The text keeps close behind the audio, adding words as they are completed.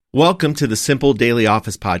Welcome to the Simple Daily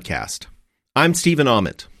Office Podcast. I'm Stephen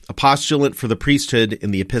Ament, a postulant for the priesthood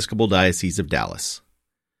in the Episcopal Diocese of Dallas.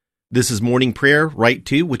 This is Morning Prayer, Rite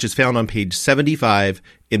 2, which is found on page 75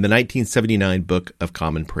 in the 1979 Book of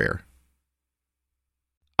Common Prayer.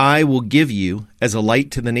 I will give you as a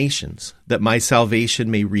light to the nations, that my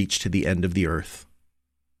salvation may reach to the end of the earth.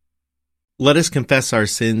 Let us confess our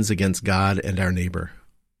sins against God and our neighbor.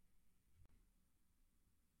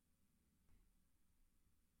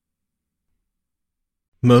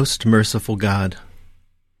 Most merciful God,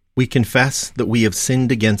 we confess that we have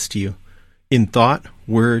sinned against you in thought,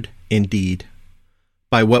 word, and deed,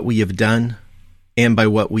 by what we have done and by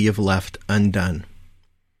what we have left undone.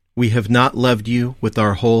 We have not loved you with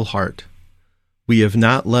our whole heart. We have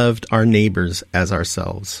not loved our neighbors as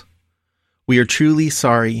ourselves. We are truly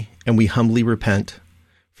sorry and we humbly repent.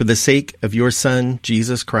 For the sake of your Son,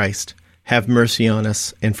 Jesus Christ, have mercy on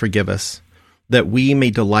us and forgive us, that we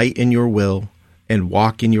may delight in your will and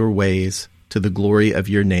walk in your ways to the glory of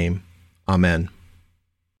your name. Amen.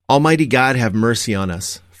 Almighty God, have mercy on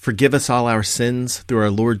us. Forgive us all our sins through our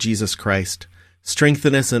Lord Jesus Christ.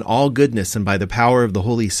 Strengthen us in all goodness, and by the power of the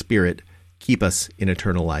Holy Spirit, keep us in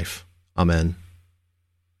eternal life. Amen.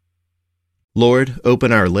 Lord,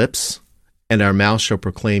 open our lips, and our mouth shall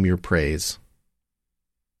proclaim your praise.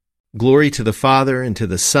 Glory to the Father, and to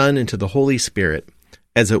the Son, and to the Holy Spirit,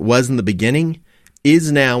 as it was in the beginning,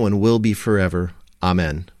 is now, and will be forever.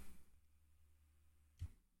 Amen.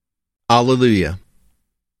 Alleluia.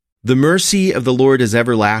 The mercy of the Lord is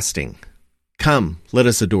everlasting. Come, let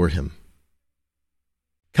us adore him.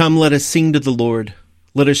 Come, let us sing to the Lord.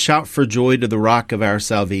 Let us shout for joy to the rock of our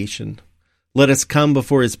salvation. Let us come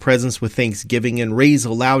before his presence with thanksgiving and raise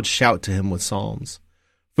a loud shout to him with psalms.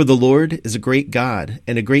 For the Lord is a great God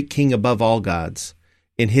and a great King above all gods.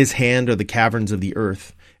 In his hand are the caverns of the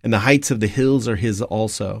earth, and the heights of the hills are his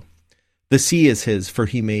also. The sea is his, for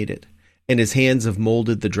he made it, and his hands have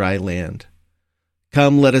molded the dry land.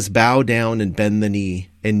 Come, let us bow down and bend the knee,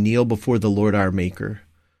 and kneel before the Lord our Maker.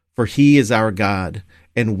 For he is our God,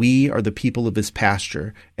 and we are the people of his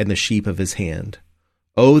pasture and the sheep of his hand.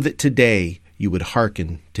 Oh, that today you would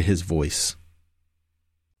hearken to his voice.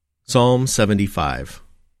 Psalm 75.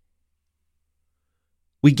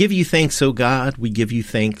 We give you thanks, O God, we give you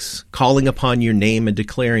thanks, calling upon your name and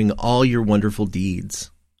declaring all your wonderful deeds.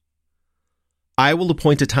 I will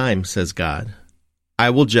appoint a time, says God. I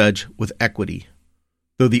will judge with equity.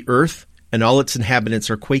 Though the earth and all its inhabitants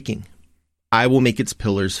are quaking, I will make its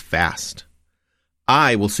pillars fast.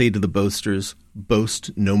 I will say to the boasters, boast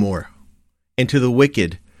no more. And to the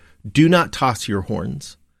wicked, do not toss your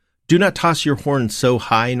horns. Do not toss your horns so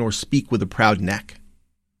high, nor speak with a proud neck.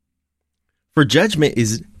 For judgment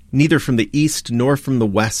is neither from the east, nor from the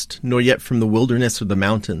west, nor yet from the wilderness or the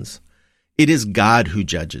mountains. It is God who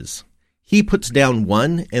judges. He puts down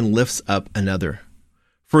one and lifts up another.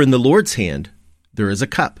 For in the Lord's hand there is a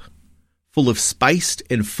cup, full of spiced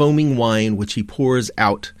and foaming wine, which he pours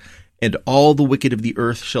out, and all the wicked of the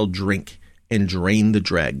earth shall drink and drain the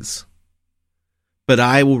dregs. But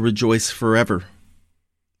I will rejoice forever.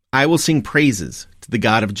 I will sing praises to the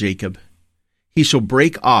God of Jacob. He shall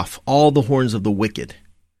break off all the horns of the wicked,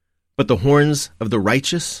 but the horns of the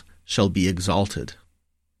righteous shall be exalted.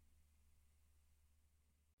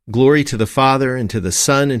 Glory to the Father, and to the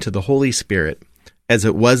Son, and to the Holy Spirit, as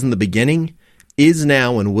it was in the beginning, is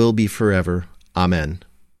now, and will be forever. Amen.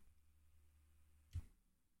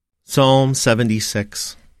 Psalm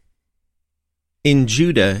 76. In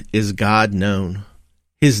Judah is God known.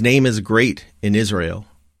 His name is great in Israel.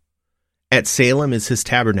 At Salem is his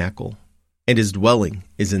tabernacle, and his dwelling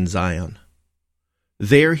is in Zion.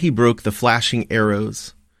 There he broke the flashing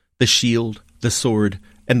arrows, the shield, the sword,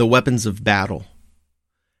 and the weapons of battle.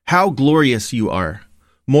 How glorious you are,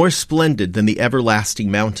 more splendid than the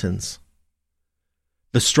everlasting mountains.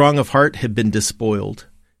 The strong of heart have been despoiled.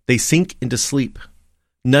 They sink into sleep.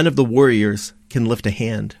 None of the warriors can lift a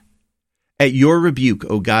hand. At your rebuke,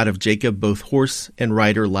 O God of Jacob, both horse and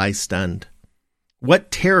rider lie stunned.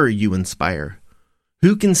 What terror you inspire!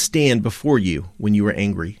 Who can stand before you when you are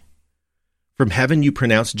angry? From heaven you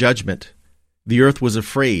pronounced judgment. The earth was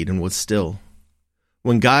afraid and was still,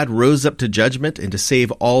 when God rose up to judgment and to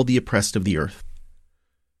save all the oppressed of the earth.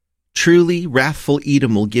 Truly, wrathful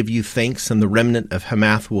Edom will give you thanks, and the remnant of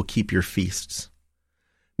Hamath will keep your feasts.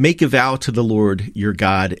 Make a vow to the Lord your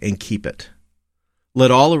God and keep it.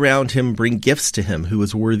 Let all around him bring gifts to him who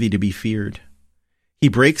is worthy to be feared. He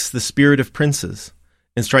breaks the spirit of princes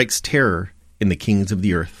and strikes terror in the kings of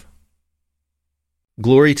the earth.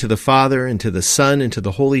 Glory to the Father, and to the Son, and to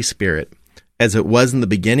the Holy Spirit, as it was in the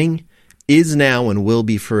beginning, is now, and will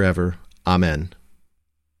be forever. Amen.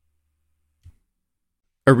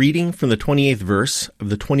 A reading from the 28th verse of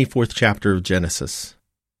the 24th chapter of Genesis.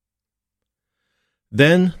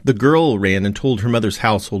 Then the girl ran and told her mother's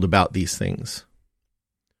household about these things.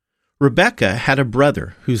 Rebekah had a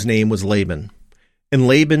brother whose name was Laban, and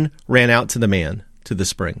Laban ran out to the man, to the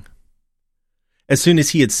spring. As soon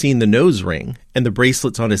as he had seen the nose ring and the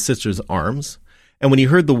bracelets on his sister's arms, and when he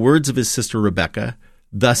heard the words of his sister Rebekah,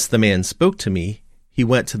 "Thus the man spoke to me," he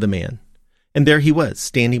went to the man, and there he was,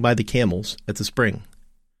 standing by the camels at the spring.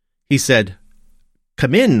 He said,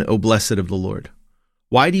 "Come in, O blessed of the Lord.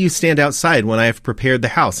 Why do you stand outside when I have prepared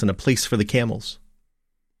the house and a place for the camels?"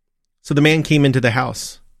 So the man came into the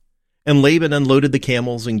house, and Laban unloaded the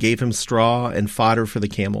camels and gave him straw and fodder for the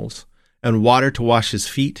camels, and water to wash his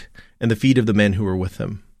feet and the feet of the men who were with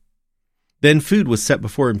him. Then food was set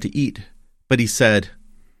before him to eat, but he said,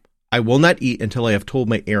 "I will not eat until I have told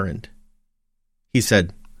my errand." He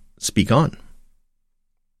said, "Speak on."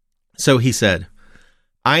 So he said,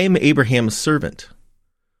 "I am Abraham's servant.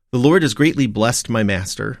 The Lord has greatly blessed my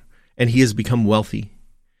master, and he has become wealthy.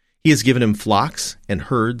 He has given him flocks and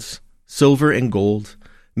herds, silver and gold,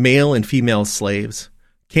 male and female slaves,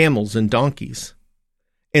 camels and donkeys.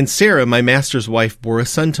 And Sarah, my master's wife, bore a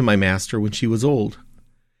son to my master when she was old,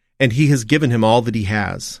 and he has given him all that he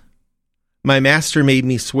has. My master made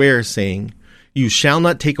me swear, saying, 'You shall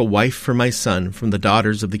not take a wife for my son from the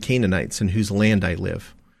daughters of the Canaanites in whose land I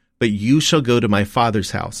live, but you shall go to my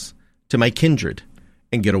father's house, to my kindred,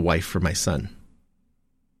 and get a wife for my son.'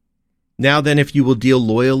 Now then, if you will deal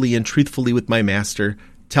loyally and truthfully with my master,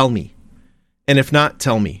 tell me, and if not,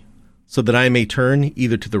 tell me, so that I may turn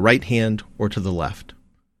either to the right hand or to the left."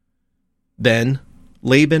 Then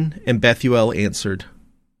Laban and Bethuel answered,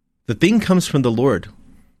 "The thing comes from the Lord.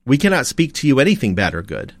 We cannot speak to you anything bad or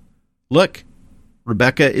good. Look,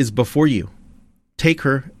 Rebekah is before you. Take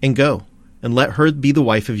her and go, and let her be the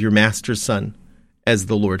wife of your master's son, as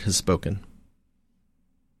the Lord has spoken."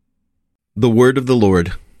 The word of the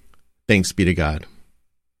Lord. Thanks be to God.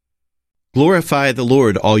 Glorify the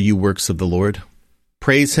Lord, all you works of the Lord.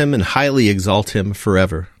 Praise him and highly exalt him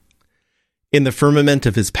forever. In the firmament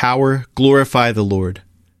of his power, glorify the Lord.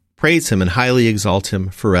 Praise him and highly exalt him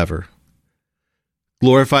forever.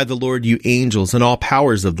 Glorify the Lord, you angels, and all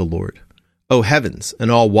powers of the Lord, O heavens, and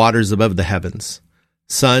all waters above the heavens.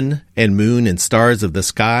 Sun and moon and stars of the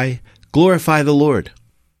sky, glorify the Lord.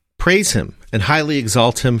 Praise him and highly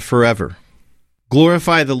exalt him forever.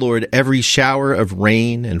 Glorify the Lord, every shower of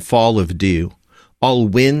rain and fall of dew, all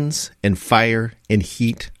winds and fire and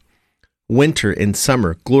heat. Winter and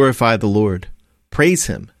summer, glorify the Lord. Praise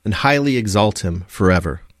him and highly exalt him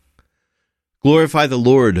forever. Glorify the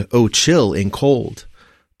Lord, O chill and cold,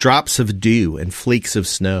 drops of dew and flakes of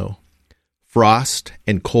snow, frost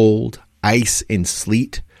and cold, ice and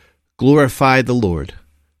sleet, glorify the Lord.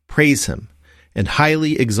 Praise him and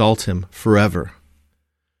highly exalt him forever.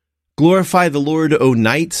 Glorify the Lord, O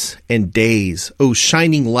nights and days, O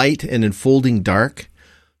shining light and enfolding dark,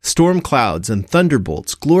 storm clouds and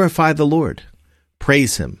thunderbolts, glorify the Lord.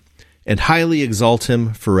 Praise him and highly exalt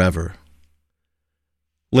him forever.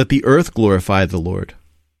 Let the earth glorify the Lord.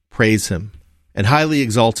 Praise him and highly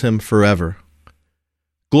exalt him forever.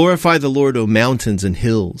 Glorify the Lord, O mountains and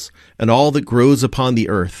hills, and all that grows upon the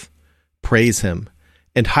earth. Praise him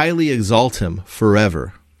and highly exalt him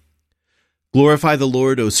forever. Glorify the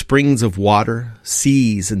Lord, O springs of water,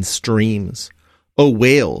 seas and streams, O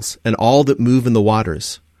whales and all that move in the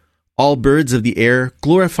waters. All birds of the air,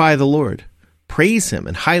 glorify the Lord. Praise him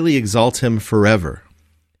and highly exalt him forever.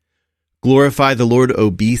 Glorify the Lord, O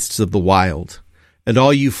beasts of the wild, and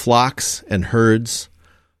all you flocks and herds.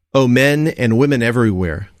 O men and women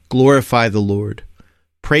everywhere, glorify the Lord.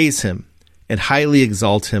 Praise him and highly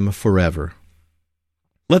exalt him forever.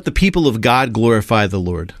 Let the people of God glorify the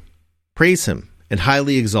Lord. Praise him and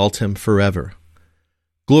highly exalt him forever.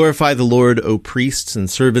 Glorify the Lord, O priests and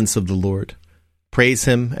servants of the Lord. Praise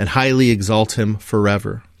him and highly exalt him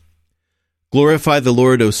forever. Glorify the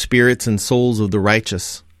Lord, O spirits and souls of the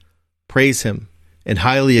righteous. Praise him and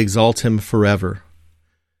highly exalt him forever.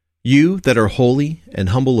 You that are holy and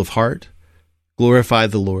humble of heart, glorify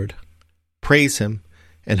the Lord. Praise him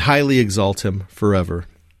and highly exalt him forever.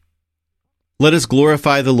 Let us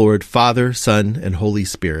glorify the Lord, Father, Son, and Holy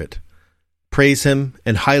Spirit. Praise him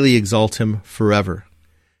and highly exalt him forever.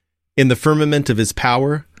 In the firmament of his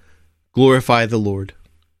power, glorify the Lord.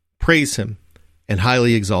 Praise him and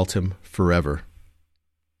highly exalt him forever.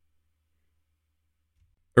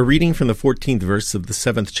 A reading from the 14th verse of the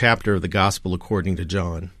 7th chapter of the Gospel according to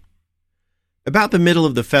John. About the middle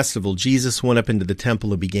of the festival, Jesus went up into the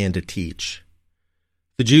temple and began to teach.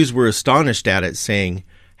 The Jews were astonished at it, saying,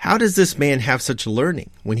 "How does this man have such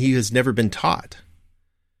learning when he has never been taught?"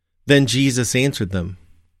 Then Jesus answered them,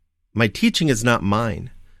 "My teaching is not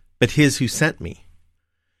mine, but his who sent me.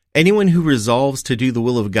 Anyone who resolves to do the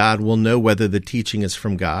will of God will know whether the teaching is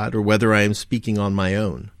from God or whether I am speaking on my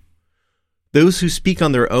own. Those who speak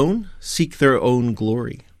on their own seek their own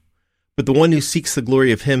glory, but the one who seeks the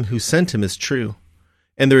glory of him who sent him is true,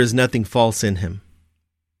 and there is nothing false in him.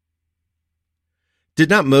 Did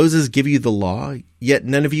not Moses give you the law, yet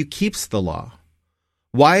none of you keeps the law?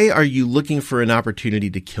 Why are you looking for an opportunity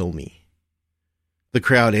to kill me?" The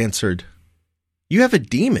crowd answered, "You have a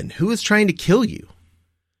demon. Who is trying to kill you?"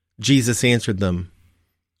 Jesus answered them,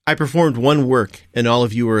 "I performed one work, and all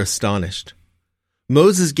of you are astonished.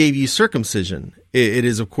 Moses gave you circumcision. It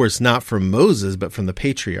is, of course, not from Moses, but from the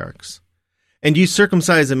patriarchs. And you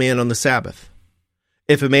circumcise a man on the Sabbath.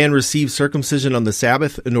 If a man receives circumcision on the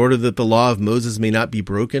Sabbath in order that the law of Moses may not be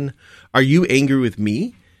broken, are you angry with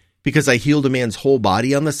me because I healed a man's whole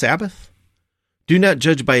body on the Sabbath? Do not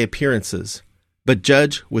judge by appearances, but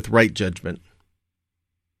judge with right judgment."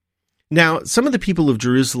 Now, some of the people of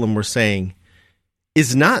Jerusalem were saying,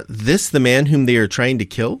 "Is not this the man whom they are trying to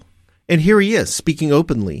kill? And here he is, speaking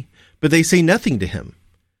openly, but they say nothing to him.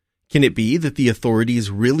 Can it be that the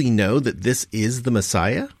authorities really know that this is the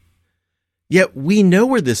Messiah? Yet we know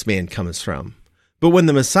where this man comes from, but when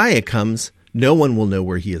the Messiah comes, no one will know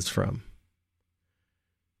where he is from."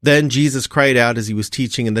 Then Jesus cried out as he was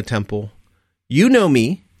teaching in the temple, "You know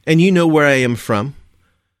me, and you know where I am from.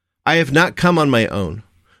 I have not come on my own,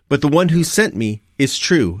 but the one who sent me is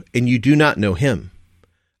true, and you do not know him.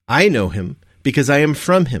 I know him because I am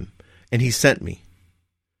from him, and he sent me."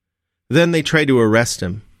 Then they tried to arrest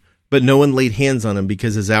him, but no one laid hands on him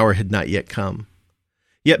because his hour had not yet come.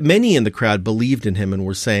 Yet many in the crowd believed in him and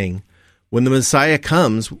were saying, "When the Messiah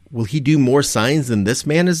comes, will he do more signs than this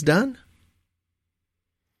man has done?"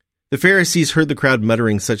 The Pharisees heard the crowd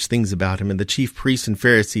muttering such things about him, and the chief priests and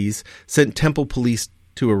Pharisees sent temple police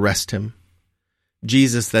to arrest him.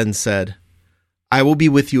 Jesus then said, "I will be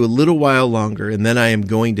with you a little while longer, and then I am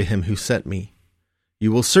going to him who sent me.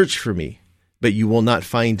 You will search for me, but you will not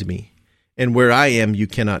find me, and where I am you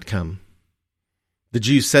cannot come." The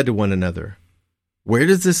Jews said to one another, "Where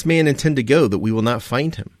does this man intend to go that we will not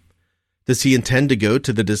find him? Does he intend to go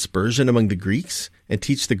to the dispersion among the Greeks and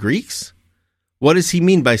teach the Greeks? What does he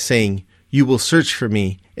mean by saying, 'You will search for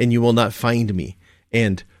me, and you will not find me,'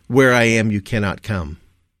 and 'Where I am you cannot come'?"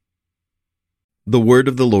 The word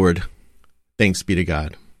of the Lord. Thanks be to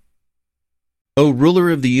God. O ruler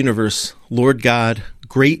of the universe, Lord God,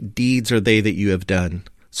 great deeds are they that you have done,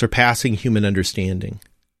 surpassing human understanding.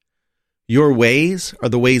 Your ways are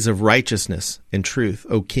the ways of righteousness and truth,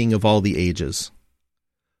 O King of all the ages.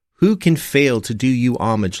 Who can fail to do you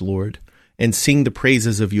homage, Lord, and sing the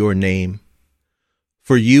praises of your name?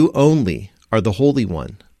 For you only are the Holy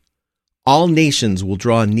One. All nations will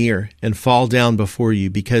draw near and fall down before you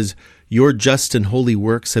because your just and holy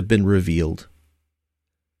works have been revealed.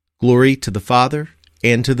 Glory to the Father,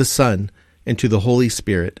 and to the Son, and to the Holy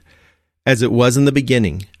Spirit, as it was in the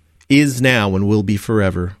beginning, is now, and will be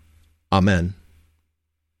forever. Amen.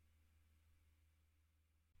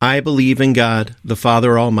 I believe in God, the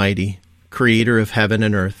Father Almighty, creator of heaven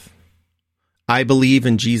and earth. I believe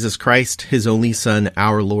in Jesus Christ, his only Son,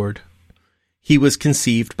 our Lord. He was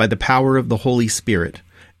conceived by the power of the Holy Spirit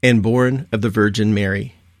and born of the Virgin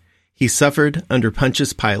Mary. He suffered under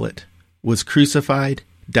Pontius Pilate, was crucified,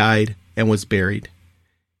 died, and was buried.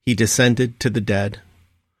 He descended to the dead.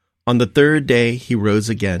 On the third day he rose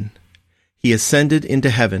again. He ascended into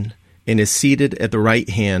heaven and is seated at the right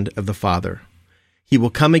hand of the Father. He will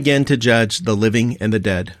come again to judge the living and the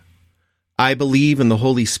dead. I believe in the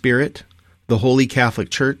Holy Spirit, the Holy Catholic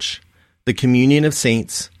Church, the communion of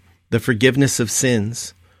saints, the forgiveness of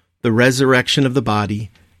sins, the resurrection of the body,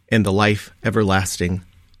 and the life everlasting.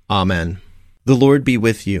 Amen. The Lord be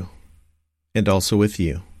with you, and also with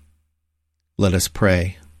you. Let us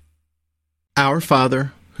pray. Our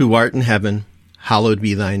Father, who art in heaven, hallowed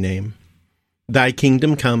be thy name. Thy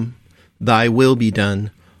kingdom come, thy will be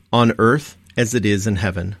done, on earth as it is in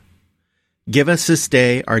heaven. Give us this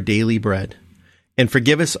day our daily bread, and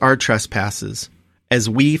forgive us our trespasses, as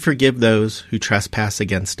we forgive those who trespass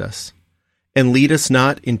against us. And lead us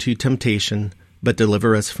not into temptation, but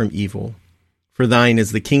deliver us from evil. For thine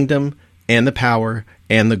is the kingdom, and the power,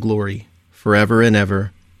 and the glory, forever and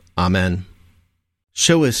ever. Amen.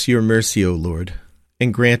 Show us your mercy, O Lord,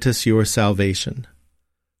 and grant us your salvation.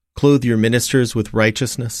 Clothe your ministers with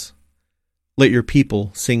righteousness. Let your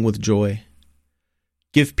people sing with joy.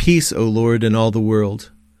 Give peace, O Lord, in all the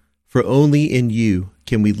world, for only in you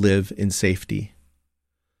can we live in safety.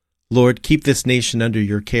 Lord, keep this nation under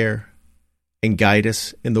your care, and guide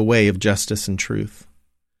us in the way of justice and truth.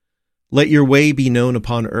 Let your way be known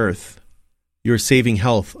upon earth, your saving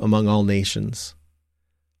health among all nations.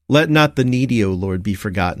 Let not the needy, O Lord, be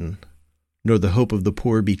forgotten, nor the hope of the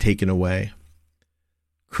poor be taken away.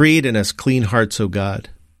 Create in us clean hearts, O God,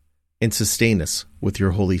 and sustain us with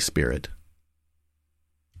your Holy Spirit.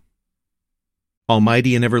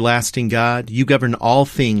 Almighty and everlasting God, you govern all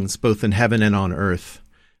things both in heaven and on earth.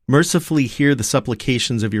 Mercifully hear the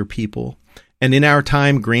supplications of your people, and in our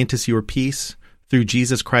time grant us your peace, through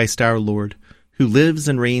Jesus Christ our Lord, who lives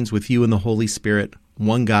and reigns with you in the Holy Spirit,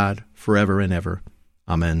 one God, forever and ever.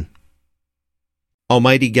 Amen.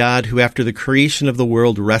 Almighty God, who after the creation of the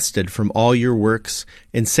world rested from all your works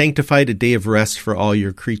and sanctified a day of rest for all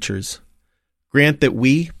your creatures, grant that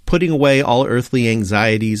we, putting away all earthly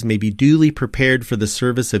anxieties, may be duly prepared for the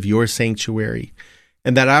service of your sanctuary,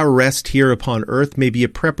 and that our rest here upon earth may be a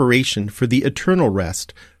preparation for the eternal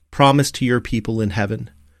rest promised to your people in heaven.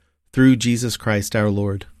 Through Jesus Christ our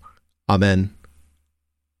Lord. Amen.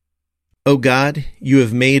 O God, you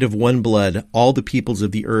have made of one blood all the peoples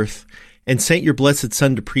of the earth, and sent your blessed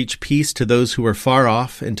Son to preach peace to those who are far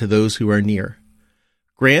off and to those who are near.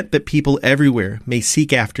 Grant that people everywhere may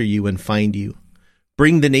seek after you and find you.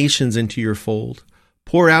 Bring the nations into your fold.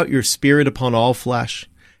 Pour out your Spirit upon all flesh,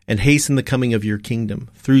 and hasten the coming of your kingdom,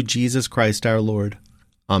 through Jesus Christ our Lord.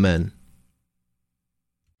 Amen.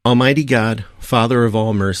 Almighty God, Father of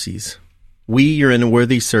all mercies, we, your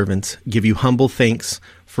unworthy servants, give you humble thanks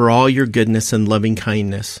for all your goodness and loving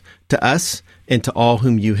kindness to us and to all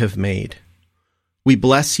whom you have made. We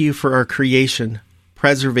bless you for our creation,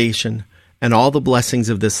 preservation, and all the blessings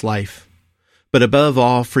of this life, but above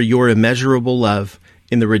all for your immeasurable love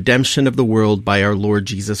in the redemption of the world by our Lord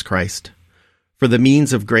Jesus Christ, for the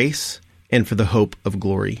means of grace and for the hope of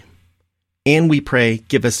glory. And we pray,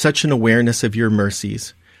 give us such an awareness of your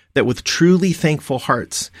mercies, that with truly thankful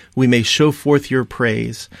hearts we may show forth your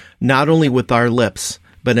praise, not only with our lips,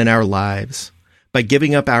 but in our lives, by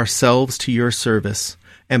giving up ourselves to your service,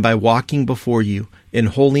 and by walking before you in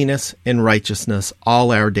holiness and righteousness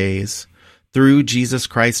all our days, through Jesus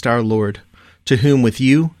Christ our Lord, to whom with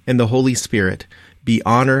you and the Holy Spirit be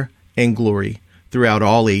honor and glory throughout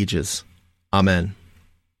all ages. Amen.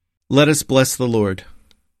 Let us bless the Lord.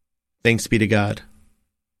 Thanks be to God.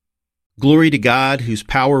 Glory to God, whose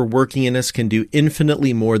power working in us can do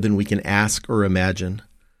infinitely more than we can ask or imagine.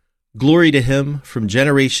 Glory to him from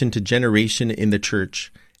generation to generation in the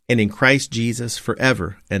church and in Christ Jesus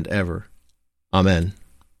forever and ever. Amen.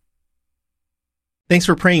 Thanks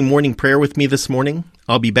for praying morning prayer with me this morning.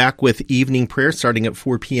 I'll be back with evening prayer starting at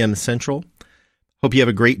 4 p.m. Central. Hope you have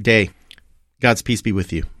a great day. God's peace be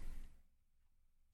with you.